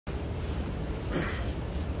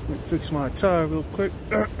Let me fix my tire real quick.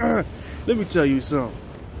 Let me tell you something.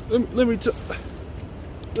 Let me tell you something.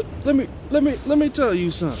 Let me tell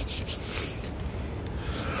you.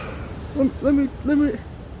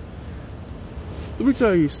 Let me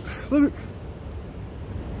tell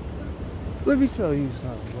you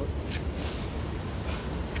something, bro.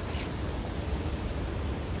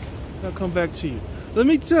 I'll come back to you. Let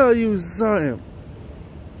me tell you something.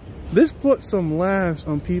 This put some laughs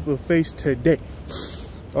on people's face today.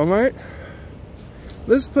 Alright?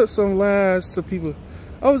 Let's put some laughs to people.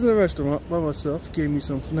 I was in a restaurant by myself, gave me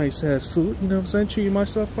some nice ass food, you know what I'm saying? Treating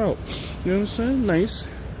myself out. You know what I'm saying? Nice.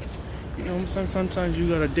 You know what I'm saying? Sometimes you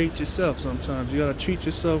gotta date yourself, sometimes. You gotta treat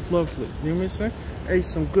yourself lovely. You know what I'm saying? Ate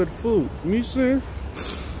some good food. You know what I'm saying?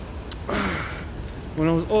 When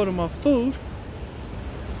I was ordering my food,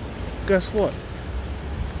 guess what?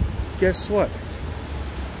 Guess what?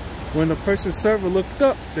 When the person server looked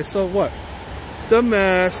up, they saw what? The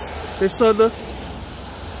mask. They saw the...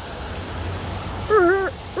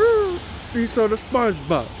 You saw the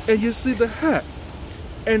SpongeBob. And you see the hat.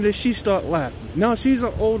 And then she start laughing. Now she's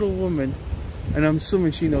an older woman, and I'm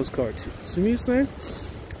assuming she knows cartoons. See what I'm saying?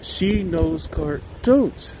 She knows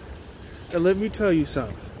cartoons. And let me tell you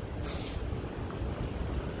something.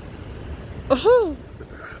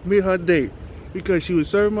 Me and her date. Because she was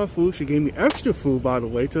serving my food. She gave me extra food, by the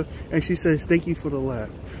way, too. And she says, thank you for the laugh.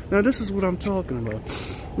 Now, this is what I'm talking about. You know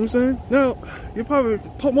what I'm saying? Now, you're probably,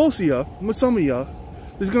 most of y'all, some of y'all,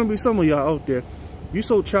 there's going to be some of y'all out there, you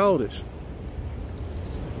so childish.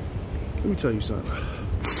 Let me tell you something.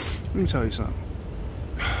 Let me tell you something.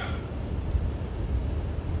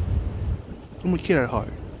 I'm a kid at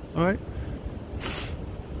heart. Alright?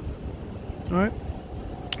 Alright?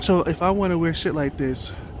 So if I want to wear shit like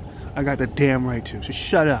this, I got the damn right to. So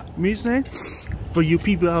shut up. You know what I'm saying? For you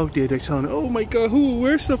people out there that telling, oh my god, who will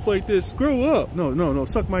wear stuff like this? Grow up. No,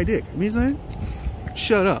 suck my dick. You know what I'm saying?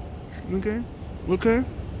 Shut up. Okay? Okay?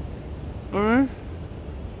 Alright?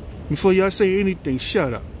 Before y'all say anything,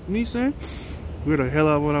 shut up. You know what I'm saying? Wear the hell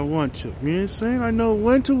out what I want to. You know what I'm saying? I know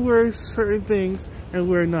when to wear certain things and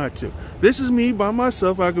where not to. This is me by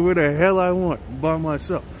myself. I can wear the hell I want by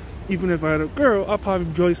myself. Even if I had a girl, I'd probably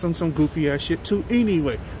enjoy some goofy ass shit too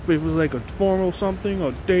anyway. But if it was like a formal something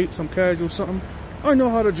or date, some casual something, I know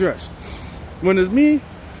how to dress. When it's me,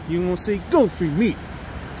 you won't see goofy me.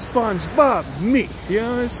 SpongeBob me. You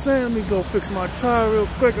know what I'm saying? Let me go fix my tire real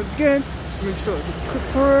quick again. Make sure it's a quick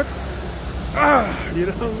part. You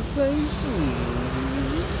know what I'm saying?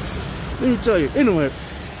 Let me tell you. Anyway,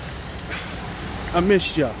 I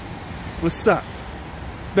missed y'all. What's up?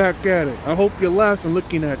 Back at it. I hope you're laughing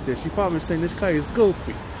looking at this. You're probably saying this guy is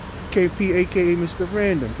goofy. KP, aka Mr.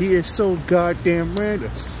 Random. He is so goddamn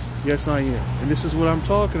random. Yes, I am. And this is what I'm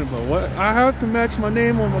talking about. What? I have to match my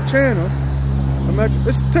name on my channel.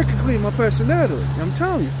 It's technically my personality. I'm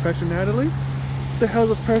telling you, personality. What the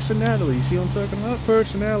hell's a personality? You see what I'm talking about?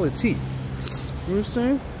 Personality. You know what I'm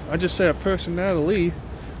saying? I just said a personality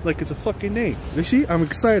like it's a fucking name. You see? I'm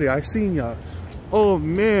excited. I seen y'all. Oh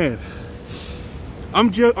man.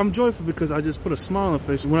 I'm joyful because I just put a smile on my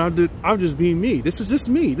face. When I'm just being me. This is just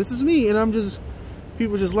me. This is me. And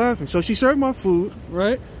people just laughing. So she served my food,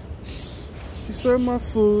 right? She served my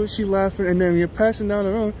food. She laughing. And then you're passing down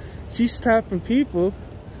the road. She's tapping people.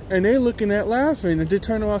 And they looking at laughing. And they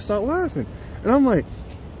turn around and start laughing. And I'm like,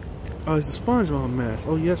 oh, it's the SpongeBob mask.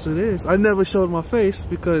 Oh, yes, it is. I never showed my face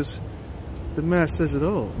because the mask says it all.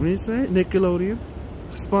 You know what I'm saying? Nickelodeon.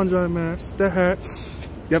 SpongeBob mask. The hat.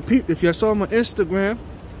 Yeah, if you saw my Instagram,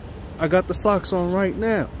 I got the socks on right now.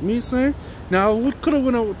 You know what I'm saying? Now, I could have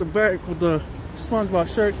went out with the back with the SpongeBob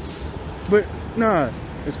shirt, but nah,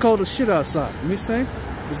 it's cold as shit outside. You know what I'm saying?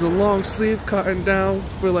 It's a long sleeve, cotton down,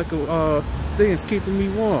 feel like a thing is keeping me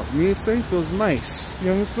warm. You know what I'm saying? Feels nice. You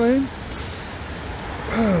know what I'm saying?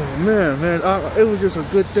 Oh man, it was just a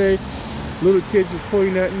good day. Little kids just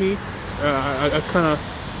pointing at me. I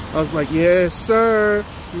was like, yes, sir.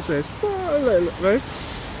 He said, right?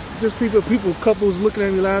 Just people, couples looking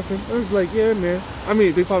at me laughing. I was like, yeah, man. I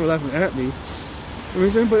mean, they probably laughing at me. You know what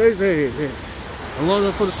I'm saying? But hey, as long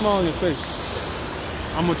as I put a smile on your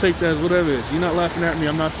face, I'm gonna take that as whatever it is. You're not laughing at me.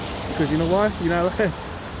 I'm not, because you know why? You're not laughing.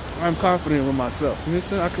 I'm confident with myself. You know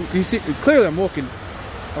what I'm saying? You see, clearly I'm walking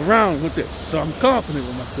around with this, so I'm confident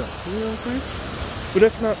with myself. You know what I'm saying? But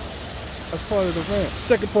that's part of the rant.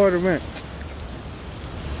 Second part of the rant.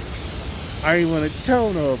 I ain't want to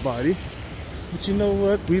tell nobody, but you know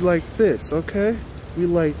what? We like this, okay? We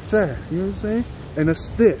like that, you know what I'm saying? And it's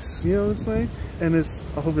this, you know what I'm saying? And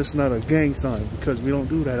I hope it's not a gang sign, because we don't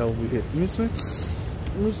do that over here, you know what I'm saying?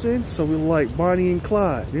 You know what I'm saying? So we like Bonnie and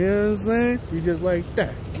Clyde, you know what I'm saying? We just like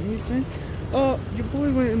that, you know what I'm saying? Your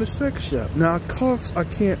boy went in the sex shop. Now, of course, I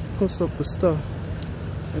can't post up the stuff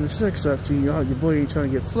in the sex shop to you. Your boy ain't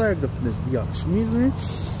trying to get flagged up in this biatch. You know what I'm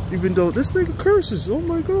saying? Even though this nigga curses, oh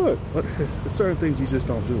my god. But with certain things, you just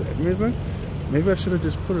don't do that. You know what I'm saying? Maybe I should have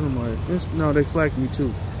just put it on my no, they flagged me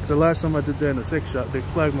too. Because the last time I did that in the sex shop, they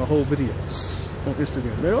flagged my whole video on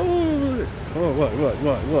Instagram. They,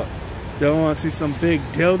 what? They don't want to see some big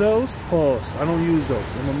dildos? Pause. I don't use those.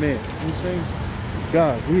 I'm a man. You know what I'm saying?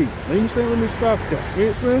 God, you know what I'm saying? Let me stop that. You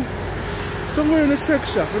know what I'm saying? Somewhere in the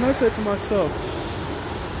sex shop, and I said to myself,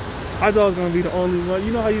 I thought I was gonna be the only one.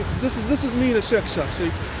 You know how you this is me in a sex shop. See,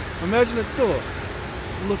 imagine a door.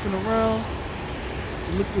 Looking around,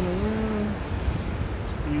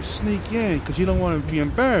 and you sneak in because you don't want to be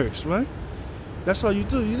embarrassed, right? That's all you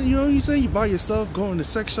do. You know what you say? You by yourself, go in the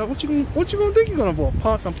sex shop. What you gonna think? You gonna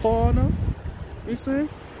pop some paw now? You saying?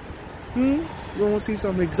 You want to see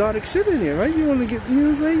some exotic shit in there, right? You want to get, you know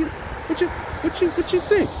what I'm saying? What you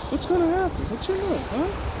think? What's gonna happen? What you know, huh?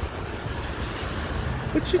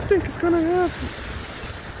 What you think is gonna happen?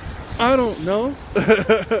 I don't know.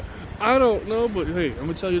 I don't know, but hey, I'm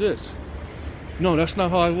gonna tell you this. No, that's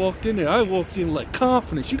not how I walked in there. I walked in like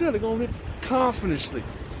confidence. You gotta go in there confidently.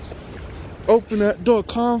 Open that door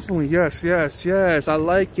confidently. Yes. I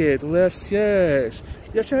like it. Yes.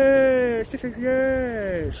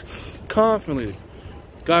 Confidently.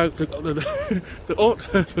 Guy, the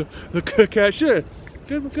cashier.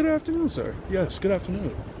 Good afternoon, sir. Yes, good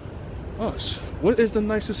afternoon. Us. What is the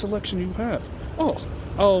nicest selection you have? Oh,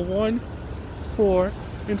 1, 4,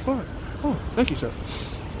 and 5. Oh, thank you, sir.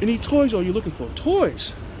 Any toys are you looking for?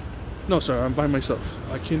 Toys? No, sir, I'm by myself.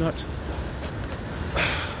 I cannot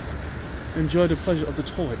enjoy the pleasure of the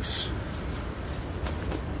toys.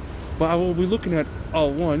 But I will be looking at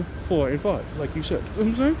 1, 4, and 5, like you said. You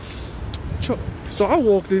know what I'm saying? So I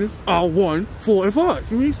walked in 1, 4, and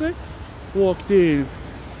 5. You know what I'm saying? Walked in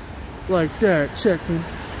like that, checking.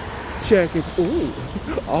 Ooh,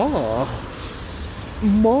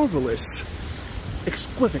 marvelous,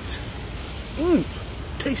 exquisite,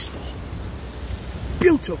 tasteful,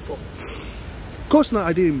 beautiful. Of course not,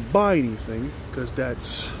 I didn't buy anything because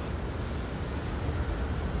that's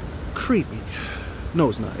creepy. No,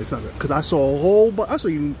 it's not. It's not good. Because I saw I saw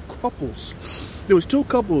even couples. There was 2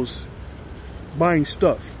 couples buying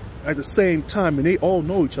stuff at the same time, and they all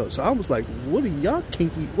know each other. So I was like, what y'all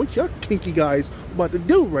kinky guys about to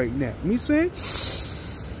do right now? Me saying?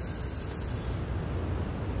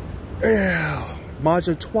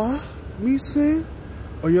 Maja toi? Me saying?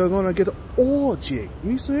 Or you're gonna get an orgy?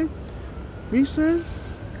 Me saying?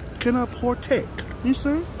 Can I partake? Me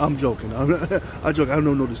saying? I'm joking. I'm joking. I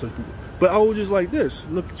don't know these such people. But I was just like this,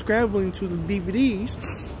 scrambling to the DVDs.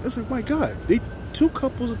 I was like, my God, they 2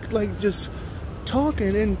 couples like just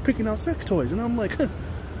talking and picking out sex toys, and I'm like, oh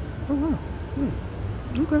wow,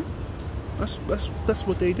 okay, that's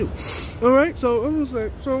what they do. All right, so I was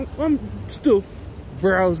like, so I'm still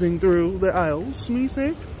browsing through the aisles. Me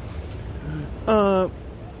saying,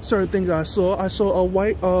 certain things I saw a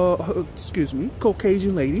white,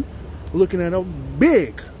 Caucasian lady looking at a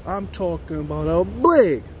big. I'm talking about a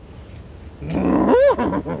big.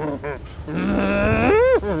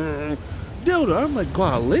 Dildo. I'm like,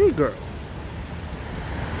 golly, girl.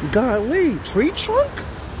 Golly, tree trunk?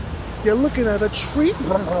 You're looking at a tree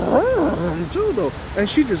dildo. And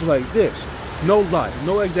she just like this. No lie,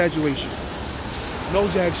 no exaggeration. No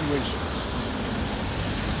exaggeration.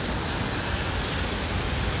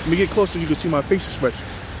 Let me get closer, you can see my face expression.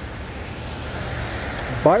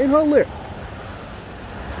 Biting her lip.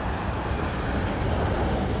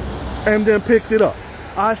 And then picked it up.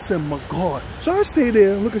 I said, my God. So I stayed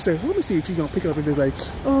there and look and say, let me see if she's gonna pick it up. And they're like,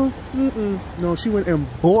 oh, no, she went and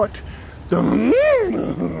bought the.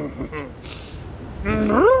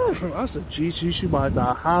 I said, geez, she should buy the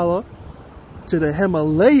holla to the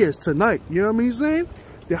Himalayas tonight. You know what I'm saying?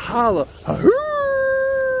 The holla.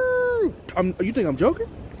 You think I'm joking?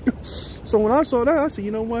 So when I saw that, I said,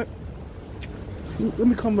 you know what? Let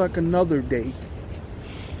me come back another day.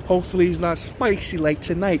 Hopefully it's not spicy like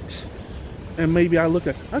tonight. And maybe I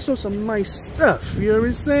saw some nice stuff. You know what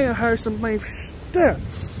I'm saying? I heard some nice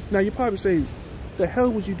stuff. Now you probably say, the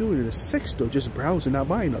hell was you doing in a sex store? Just browsing, not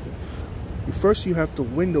buying nothing. First you have to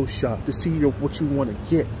window shop to see what you want to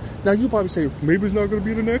get. Now you probably say, maybe it's not going to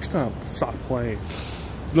be the next time. Stop playing.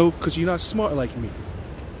 No, because you're not smart like me.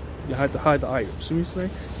 You have to hide the items. You know what I'm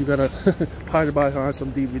saying? You got to hide it behind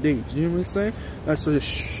some DVDs. You know what I'm saying?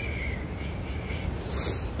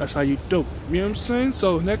 That's how you do. You know what I'm saying?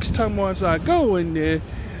 So next time once I go in there,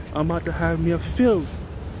 I'm about to have me a field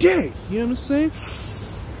day. You know what I'm saying?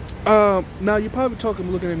 Now you're probably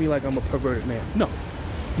looking at me like I'm a perverted man. No.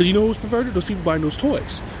 But you know who's perverted? Those people buying those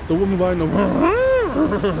toys. The woman buying the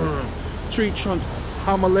tree trunk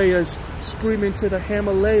Himalayas, screaming to the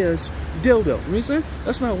Himalayas dildo. You know what I'm saying?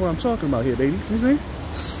 That's not what I'm talking about here, baby. You know what I'm saying?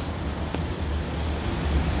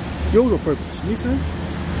 Yo's are purpose. You know what I'm saying?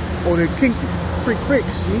 Or they're kinky.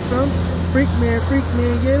 Freaks. You know what I'm saying? Freak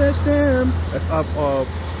man, yeah, that's them. That's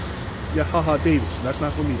yeah, haha Davis. That's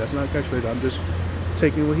not for me. That's not a catchphrase. I'm just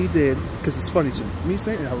taking what he did because it's funny to me. You know what I'm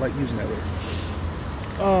saying? And I like using that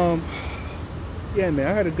word. Yeah, man,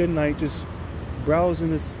 I had a good night just browsing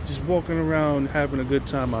this, just walking around, having a good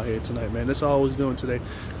time out here tonight, man. That's all I was doing today.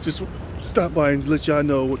 Just stop by and let y'all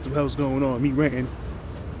know what the hell's going on. Me ranting.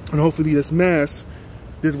 And hopefully this mask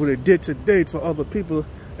did what it did today for other people.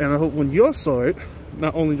 And I hope when you saw it,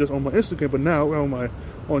 not only just on my Instagram, but now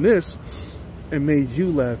on this, it made you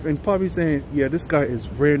laugh. And probably saying, yeah, this guy is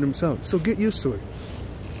random himself. So get used to it.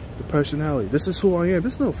 The personality. This is who I am.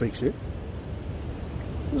 This is no fake shit.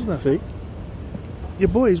 This is not fake. Your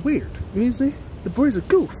boy is weird. You see? The boy's a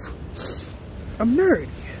goof. I'm nerdy.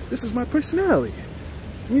 This is my personality.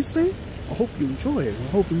 You see? I hope you enjoy it. I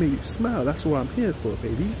hope it made you smile. That's what I'm here for,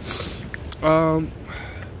 baby.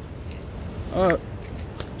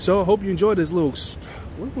 So I hope you enjoyed this little,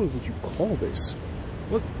 what would you call this?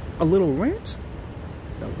 What, a little rant?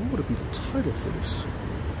 Now, what would be the title for this?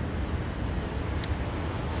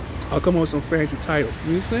 I'll come up with some fancy title.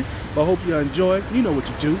 You know what I'm saying? But I hope you enjoy. You know what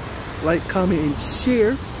to do. Like, comment, and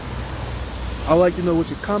share. I'd like to know what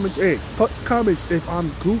your comments. Hey, put comments if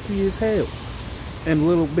I'm goofy as hell and a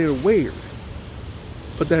little bit weird.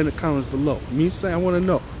 Put that in the comments below. Me saying I want to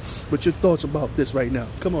know what your thoughts about this right now.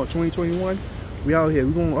 Come on, 2021. We out here.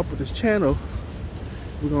 We're going up with this channel.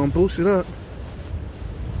 We're gonna boost it up.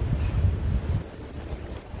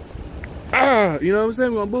 You know what I'm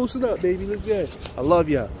saying? We're gonna boost it up, baby. Let's get it. I love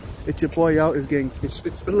y'all. It's your boy out. It's a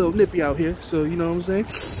little nippy out here. So you know what I'm saying?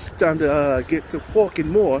 Time to get to walking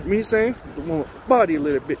more. You know what I'm saying? Want to body a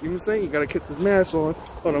little bit. You know what I'm saying? You gotta keep this mask on.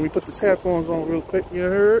 Hold on, let me put this headphones on real quick. You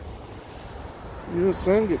heard? You know what I'm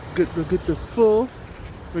saying? Get the full.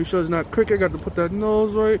 Make sure it's not crooked. I got to put that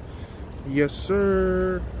nose right. Yes,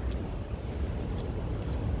 sir.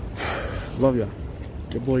 Love y'all.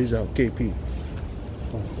 Your boy's out. KP.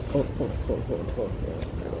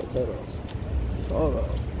 Hold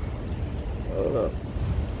up.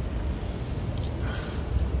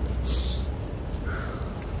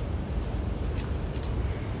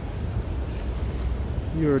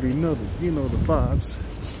 You already know you know the vibes.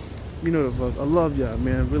 You know the vibes. I love y'all,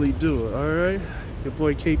 man. Really do it. Alright? Your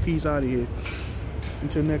boy KP's out of here.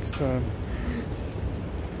 Until next time.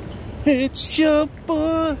 It's your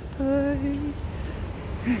boy.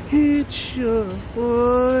 It's your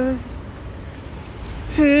boy.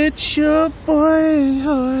 It's your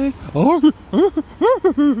boy.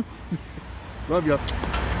 Love y'all.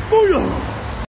 Booyah!